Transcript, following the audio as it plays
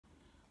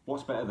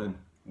What's better than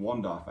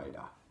one Darth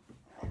Vader?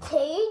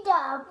 2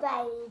 Darth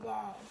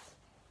Vaders.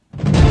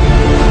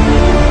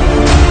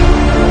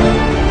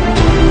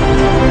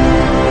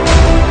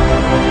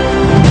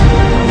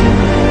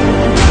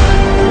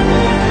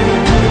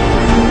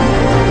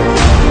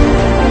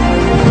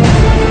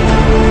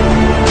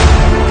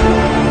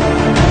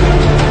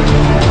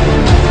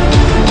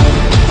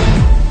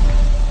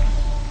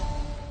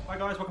 Hi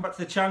guys, welcome back to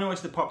the channel.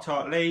 It's the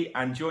Pop-Tart Lee,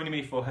 and joining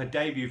me for her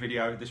debut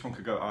video, this one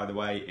could go either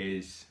way,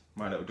 is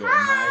my little daughter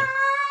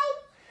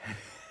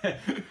May.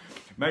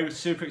 May was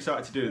super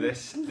excited to do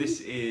this.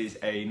 This is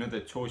another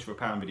Toys for a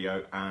Pound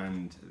video,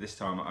 and this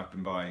time I've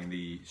been buying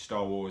the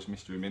Star Wars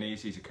mystery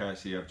minis. These are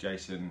courtesy of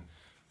Jason,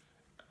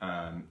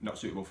 not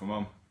suitable for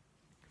mum.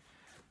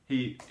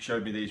 He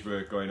showed me these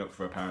were going up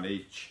for £1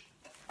 each,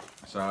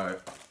 so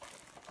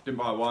didn't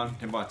buy one,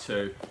 didn't buy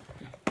two.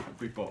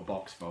 We bought a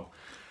box full.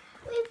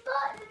 We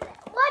bought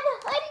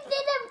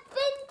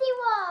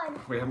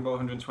 151. We haven't got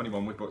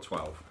 121, we've bought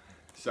 12.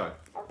 So,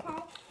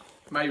 Okay.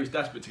 May was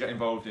desperate to get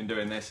involved in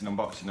doing this and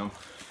unboxing them.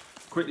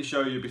 Quickly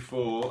show you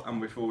before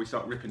we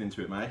start ripping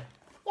into it, May.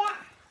 Yeah.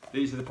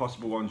 These are the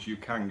possible ones you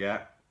can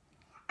get.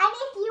 And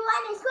if you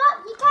want to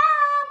swap, you can.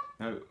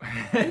 No.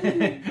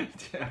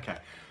 Okay.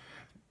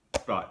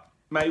 Right.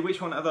 May,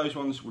 which one of those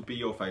ones would be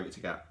your favourite to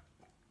get?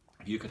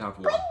 If you could have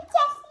one.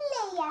 Princess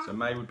Leia. So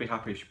May would be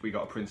happy if we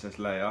got a Princess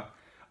Leia.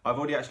 I've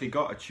already actually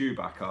got a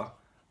Chewbacca,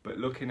 but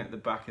looking at the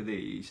back of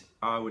these,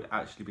 I would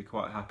actually be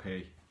quite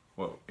happy,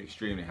 well,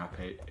 extremely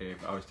happy,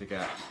 if I was to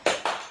get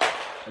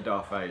a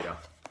Darth Vader.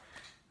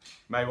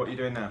 May, what are you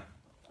doing now?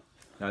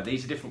 No,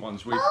 these are different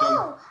ones. We've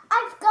done...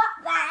 I've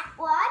got that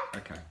one.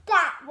 Okay.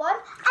 That one.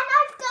 And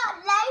I've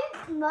got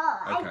loads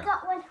more. Okay. I've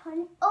got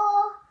 100.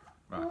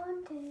 Right.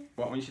 1, 2,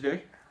 What I want you to do?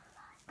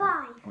 5.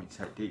 I want you to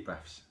take deep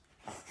breaths.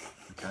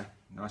 Okay,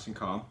 nice and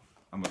calm,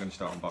 and we're going to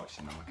start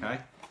unboxing them, okay?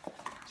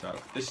 So,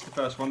 this is the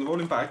first one. They're all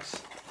in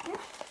bags. So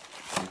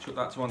you chuck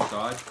that to one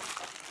side.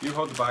 You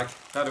hold the bag,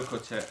 Dad'll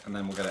cut it, and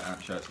then we'll get it out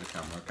and show it to the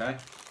camera, okay?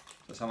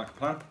 Does that sound like a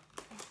plan?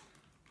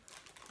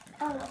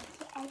 Oh,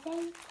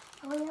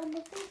 are we on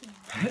the video?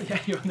 Yeah,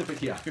 you're on the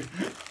video. Okay,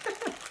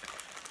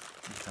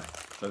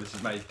 so this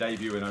is May's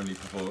debut and only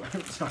before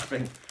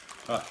something.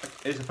 Right,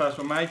 here's the first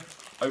one, May.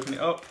 Open it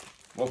up.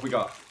 What have we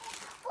got?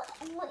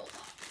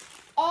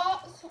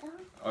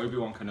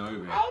 Obi-Wan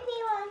Kenobi.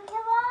 Obi-Wan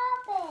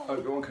Kenobi.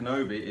 Obi-Wan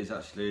Kenobi is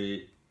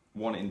actually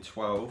 1 in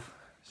 12,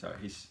 so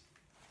he's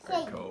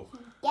pretty cool.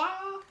 Yeah.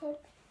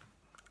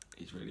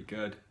 He's really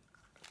good.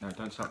 No,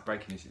 don't start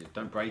breaking his.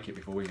 Don't break it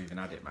before we've even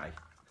had it, May.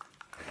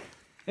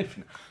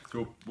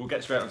 So we'll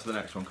get straight on to the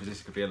next one because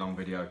this could be a long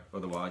video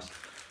otherwise.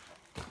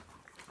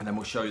 And then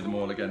we'll show you them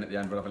all again at the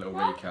end. We'll have a little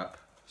recap.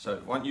 So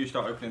why don't you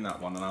start opening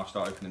that one and I'll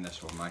start opening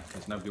this one, May,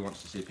 because nobody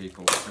wants to see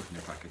people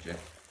opening packaging.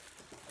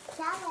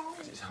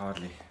 Because it's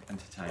hardly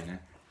entertaining.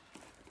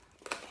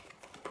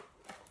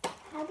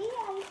 How do you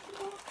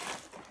open it?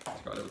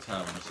 It's got a little tail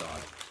on the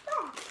side.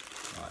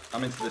 Right,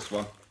 I'm into this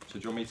one. So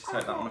do you want me to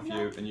take that one off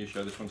you and you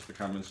show this one to the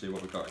camera and see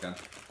what we've got again?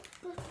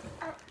 Put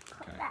that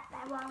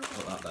there, Mum.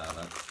 Put that there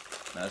then.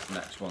 There's the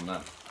next one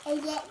then.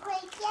 Is it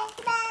Princess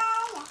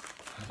Leia? I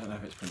don't know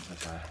if it's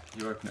Princess Leia.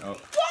 You open it up.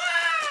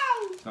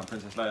 Yay! It's not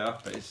Princess Leia,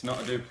 but it's not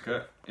a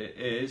duplicate. It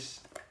is...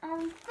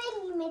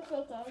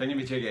 Thingy-majiggy.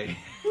 Thingy-majiggy.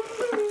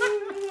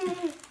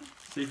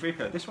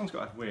 C-3PO. This one's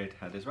got a weird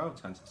head as well.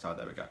 Turn to the side.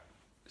 There we go.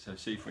 So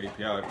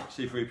C-3PO.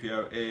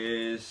 C-3PO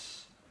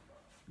is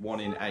 1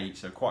 in 8,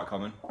 so quite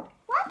common. What?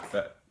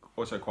 But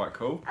also quite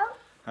cool. Oh.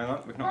 Hang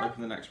on, we've not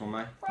opened the next one,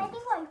 May. Where do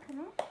you open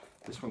it?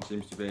 This one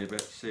seems to be a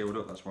bit sealed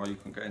up. That's why you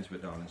couldn't get into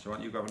it, darling. So why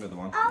don't you grab another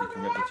one? Oh, You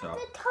can rip the top.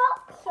 the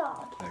top's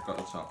on. Okay, got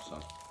the tops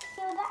on.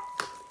 So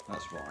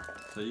That's why.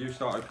 So you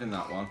start opening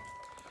that one.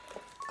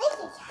 this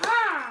is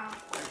hard.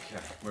 Okay,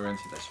 we're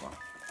into this one.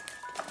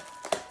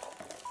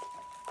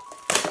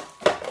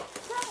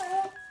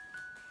 Sorry.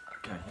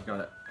 Okay, you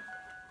got it.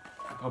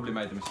 I probably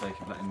made the mistake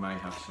of letting May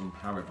have some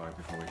Haribo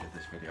before we did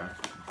this video.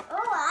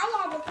 Oh,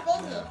 I had a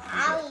thingy. Yeah,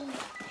 Harry.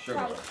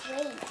 Sugar. So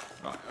sweet.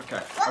 Right,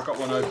 okay. I've got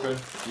one open.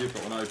 You've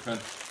got one open.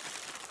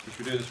 Should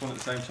we do this one at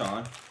the same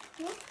time?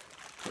 Yeah.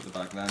 Put the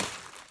bag then.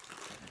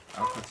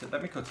 I'll cut it.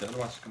 Let me cut it,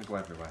 otherwise it's going to go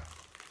everywhere.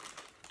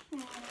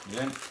 You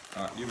in?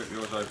 Alright, you rip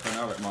yours open,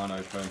 I'll rip mine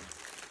open.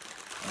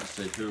 Let's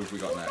see, who have we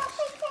got next?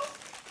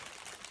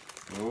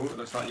 Oh, it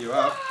looks like you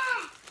have.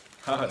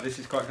 This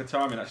is quite good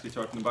timing actually to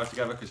open them both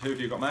together, because who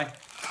have you got, May?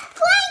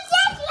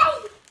 Princess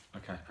Leia.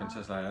 Okay,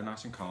 Princess Leia,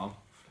 nice and calm.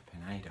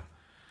 Flipping Ada.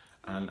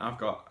 And I've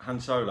got Han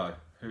Solo,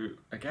 who,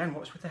 again,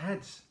 what's with the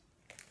heads?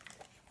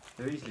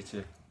 They're easy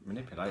to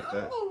manipulate,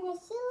 but...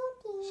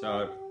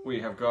 So, we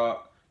have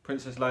got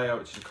Princess Leia,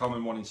 which is a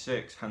common 1 in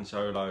 6, Han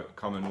Solo,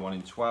 common 1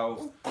 in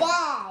 12.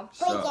 Dad,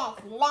 So,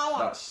 Princess Leia.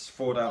 that's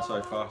 4 down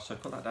so far, so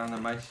put that down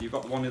then, mate. So you've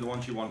got one of the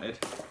ones you wanted.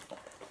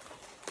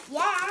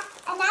 Yeah,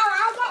 and now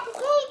I get to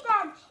keep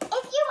them.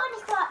 If you want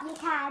to swap, you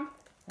can.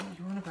 What are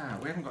you on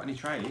about? We haven't got any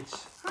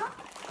trades. Huh?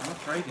 I'm not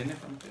trading.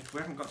 If we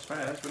haven't got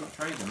spares, we're not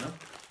trading them.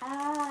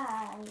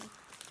 Oh.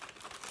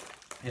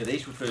 Yeah,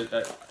 these were for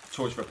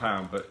toys for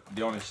 £1, but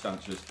the honest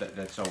answer is that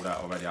they're sold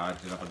out already. I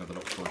did have another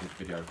look for this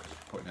video because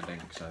I put in a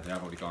link, so they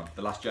have already gone.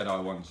 The Last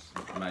Jedi ones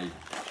that May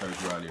showed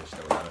you earlier are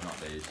still there, but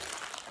not these.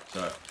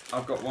 So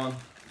I've got one.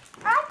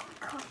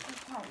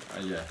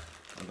 Yeah,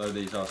 although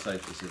these are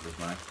safety scissors,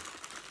 May.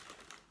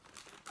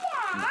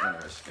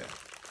 Yeah.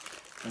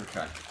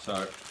 Okay, so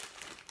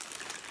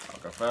I'll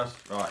go first.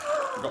 Right,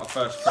 we've got our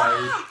first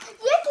trade.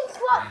 You can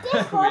swap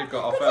this one. We've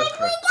got our first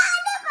trade.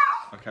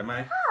 Okay,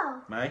 May.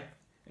 Oh. May,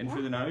 in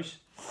through the nose,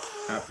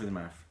 out through the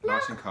mouth.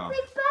 Nice and calm. We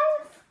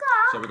both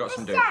got So we've got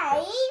some the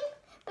duplicates. same,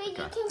 but you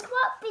can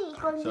swap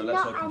these ones. So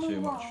let's not open 2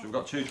 anymore. much. We've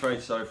got 2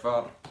 trades so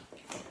far.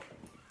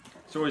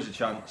 It's always a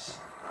chance.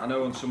 I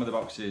know on some of the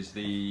boxes,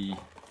 the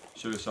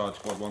Suicide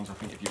Squad ones, I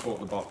think if you bought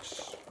the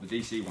box, the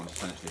DC ones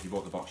essentially, if you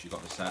bought the box you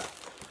got the set.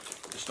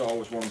 The Star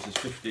Wars ones is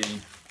 15.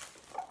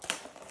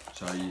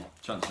 So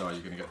chances are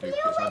you're going to get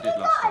duplicates. I did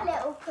last got time. a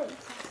little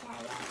Princess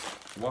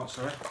Leia. What,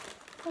 sorry?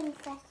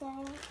 Princess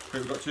Leia.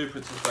 We've got 2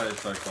 Princess Leias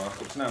so far.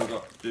 Up to now we've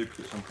got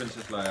duplicates on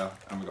Princess Leia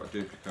and we've got a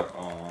duplicate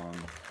on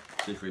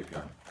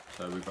C-3PO.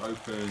 So we've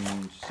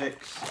opened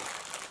 6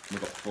 and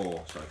we've got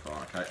 4 so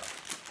far, okay.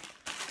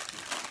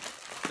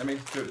 Let me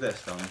do it with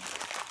this, darling.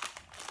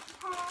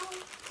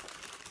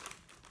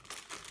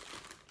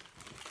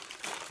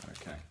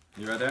 Okay,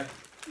 you ready?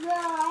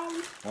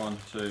 Right. 1,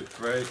 2,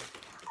 3. Oh yes,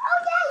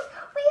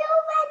 we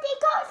already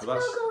got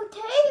Well, Snuggle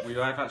Tooth. We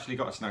have actually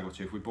got a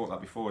Snaggletooth. We bought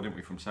that before, didn't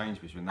we, from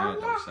Sainsbury's when they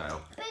had their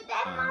sale. But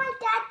then my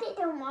dad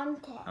didn't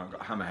want it. I've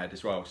got a Hammerhead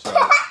as well, so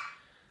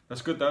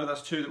that's good though.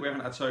 That's 2 that we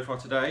haven't had so far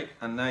today,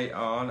 and they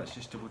are, let's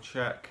just double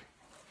check.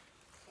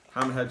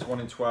 Hammerhead's 1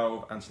 in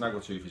 12 and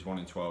Snaggletooth is 1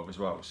 in 12 as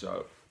well,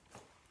 so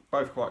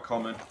both quite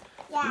common.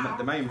 Yeah.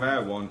 The main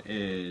rare one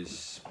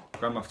is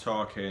Grand Moff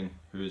Tarkin,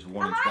 who is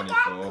 1 in My 24.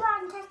 dad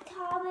wanted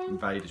Tarkin.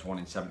 And Vader's 1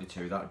 in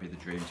 72. That would be the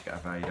dream to get a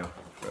Vader.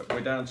 But we're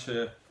down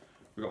to,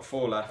 we've got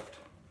 4 left.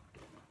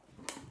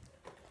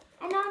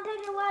 And I'm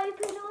going to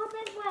open all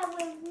this well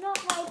with not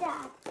my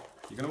dad.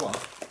 You're going to what?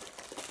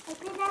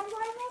 Open them by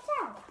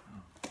myself.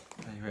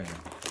 There you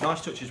go.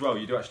 Nice touch as well.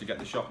 You do actually get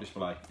the shop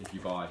display if you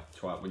buy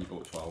 12 when you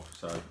bought 12.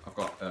 So I've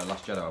got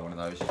Last Jedi, one of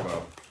those as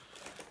well.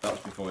 That was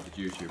before I did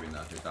YouTubing.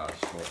 I did that. I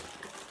just thought,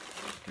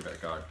 give it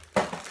a go.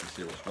 Let's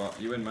see what's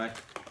what. You in, mate?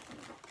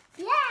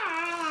 Yeah.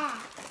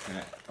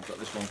 Yeah. I've got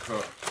this one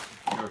cut.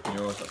 You open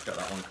yours. Let's get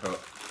that one cut.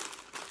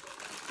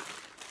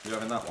 You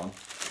having that one?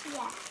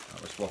 Yeah.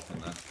 We're swapping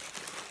then.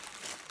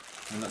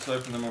 And let's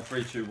open them on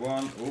 3, 2,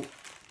 1. Oh,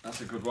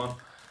 that's a good one.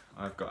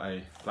 I've got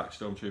a Black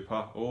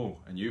Stormtrooper. Oh,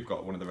 and you've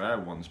got one of the rare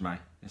ones, May.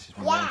 This is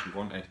one of the ones we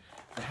wanted.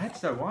 The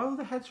heads though, why are all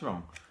the heads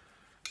wrong?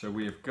 So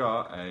we've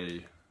got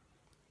a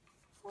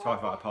TIE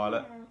Fighter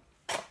pilot.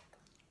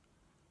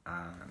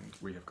 And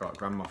we have got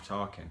Grand Moff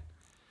Tarkin,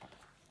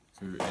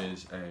 who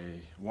is a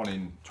 1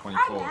 in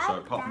 24. So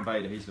apart from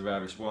Vader, he's the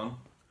rarest one.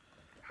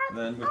 And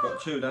then we've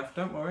got 2 left.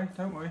 Don't worry,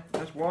 don't worry.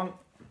 There's 1. And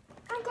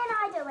then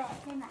I do it.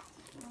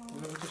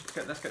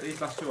 Then Let's get these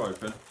last 2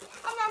 open. and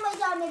then we're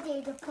going to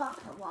do the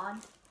proper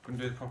one. Gonna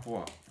do the proper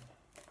what?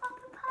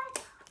 Proper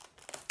pie.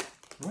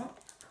 What?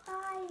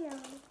 Pie.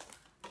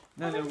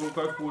 No,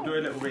 we'll do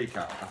a little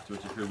recap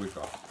afterwards of who we've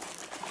got.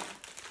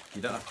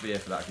 You don't have to be here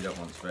for that if you don't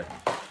want to be. So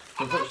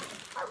And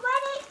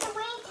when it's the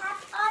recap,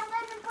 I'm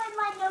going to put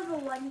my number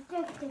one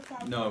just to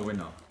say. no, we're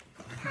not.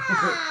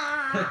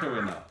 Ah.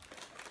 We're not.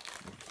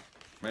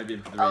 Maybe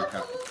for the Oh, recap.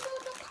 can you see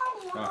the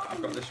penny? Right,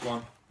 I've got this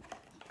one,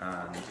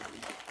 and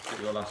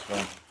get your last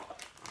one.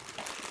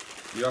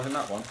 You having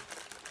that one?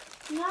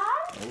 No?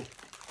 Oh,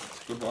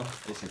 it's a good one.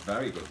 It's a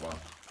very good one.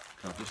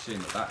 I've just seen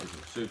that is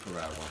a super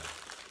rare one.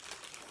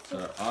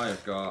 So I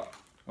have got,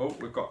 oh,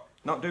 we've got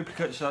not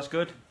duplicates, so that's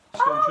good.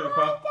 Stormtrooper.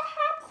 Oh, the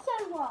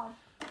hamster one.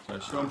 So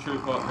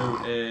Stormtrooper,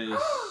 who is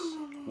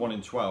 1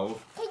 in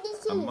 12. Can you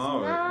see And his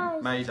Mara,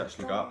 nose? May's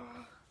actually got.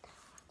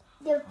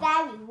 The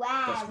very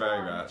rare. That's very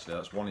one. rare actually.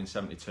 That's 1 in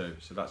 72.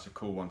 So that's a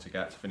cool one to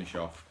get to finish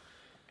off.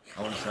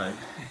 I want to say,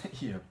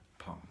 you're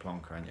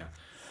plonker, aren't you?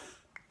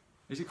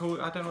 Is it called?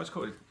 I don't know what it's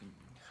called.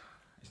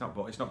 It's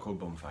not called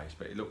bum face,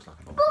 but it looks like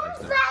a bum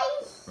face. doesn't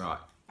it? Face. Right.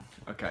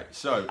 Okay.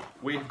 So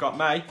we've got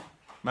May.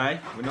 May.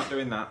 We're not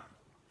doing that.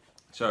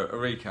 So a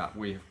recap.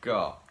 We've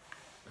got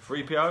a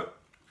 3PO.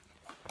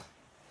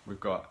 We've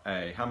got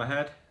a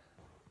Hammerhead.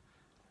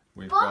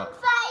 We've Bum got.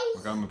 face.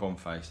 We're going with bum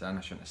face. Then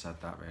I shouldn't have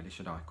said that, really,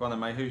 should I? Go on then,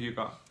 May. Who have you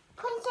got?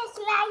 Princess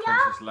Leia.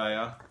 Princess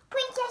Leia.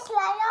 Princess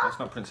Leia. That's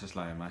not Princess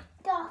Leia, May.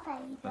 Darth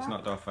Vader. That's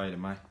not Darth Vader,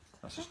 May.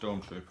 That's a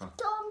Stormtrooper.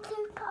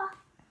 Stormtrooper.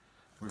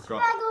 We've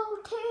got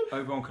Snaggletooth.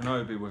 Obi-Wan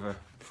Kenobi with a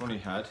funny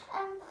head.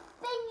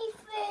 Thingy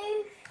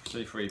Foo.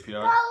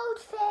 C-3PO.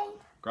 Goldfin.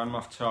 Grand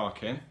Moff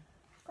Tarkin.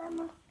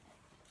 Grandma.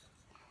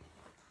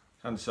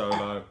 Han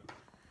Solo.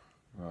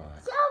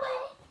 Right.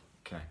 Zoe.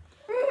 Okay.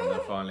 And then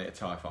finally a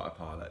TIE Fighter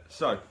pilot.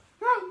 So,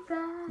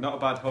 Rainbow. not a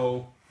bad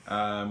haul.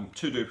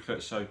 2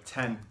 duplicates, so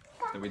 10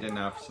 that we didn't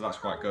have, so that's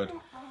quite good.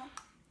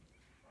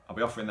 I'll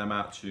be offering them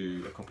out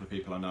to a couple of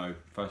people I know,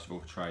 first of all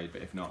for trade,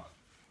 but if not,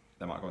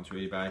 they might go onto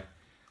eBay.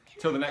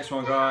 Till the next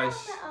one, guys.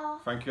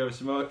 Thank you ever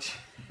so much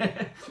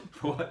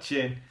for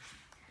watching.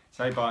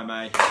 Say bye,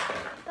 May.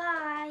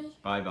 Bye.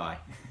 Bye bye.